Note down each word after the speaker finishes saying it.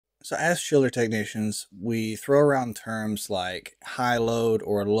So as chiller technicians, we throw around terms like high load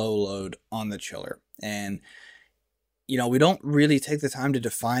or low load on the chiller. And, we don't really take the time to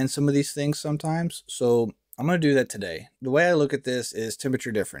define some of these things sometimes. So I'm going to do that today. The way I look at this is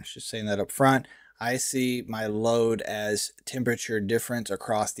temperature difference. Just saying that up front. I see my load as temperature difference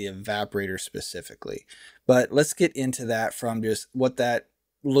across the evaporator specifically. But let's get into that from just what that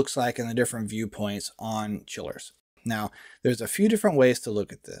looks like in the different viewpoints on chillers. Now, there's a few different ways to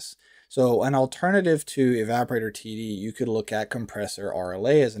look at this. So an alternative to evaporator TD, you could look at compressor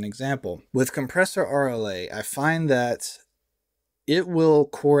RLA as an example. With compressor RLA, I find that it will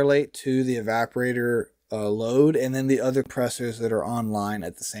correlate to the evaporator load and then the other compressors that are online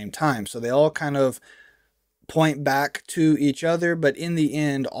at the same time. So they all kind of point back to each other, but in the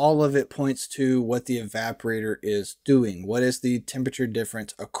end, all of it points to what the evaporator is doing. What is the temperature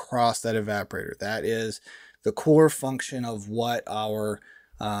difference across that evaporator? That is the core function of what our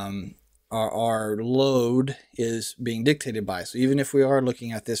load is being dictated by. So even if we are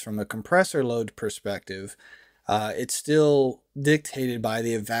looking at this from a compressor load perspective, it's still dictated by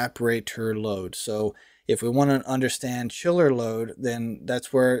the evaporator load. So if we want to understand chiller load, then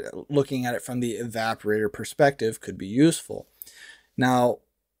that's where looking at it from the evaporator perspective could be useful. Now,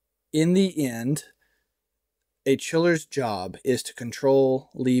 in the end, a chiller's job is to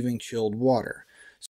control leaving chilled water.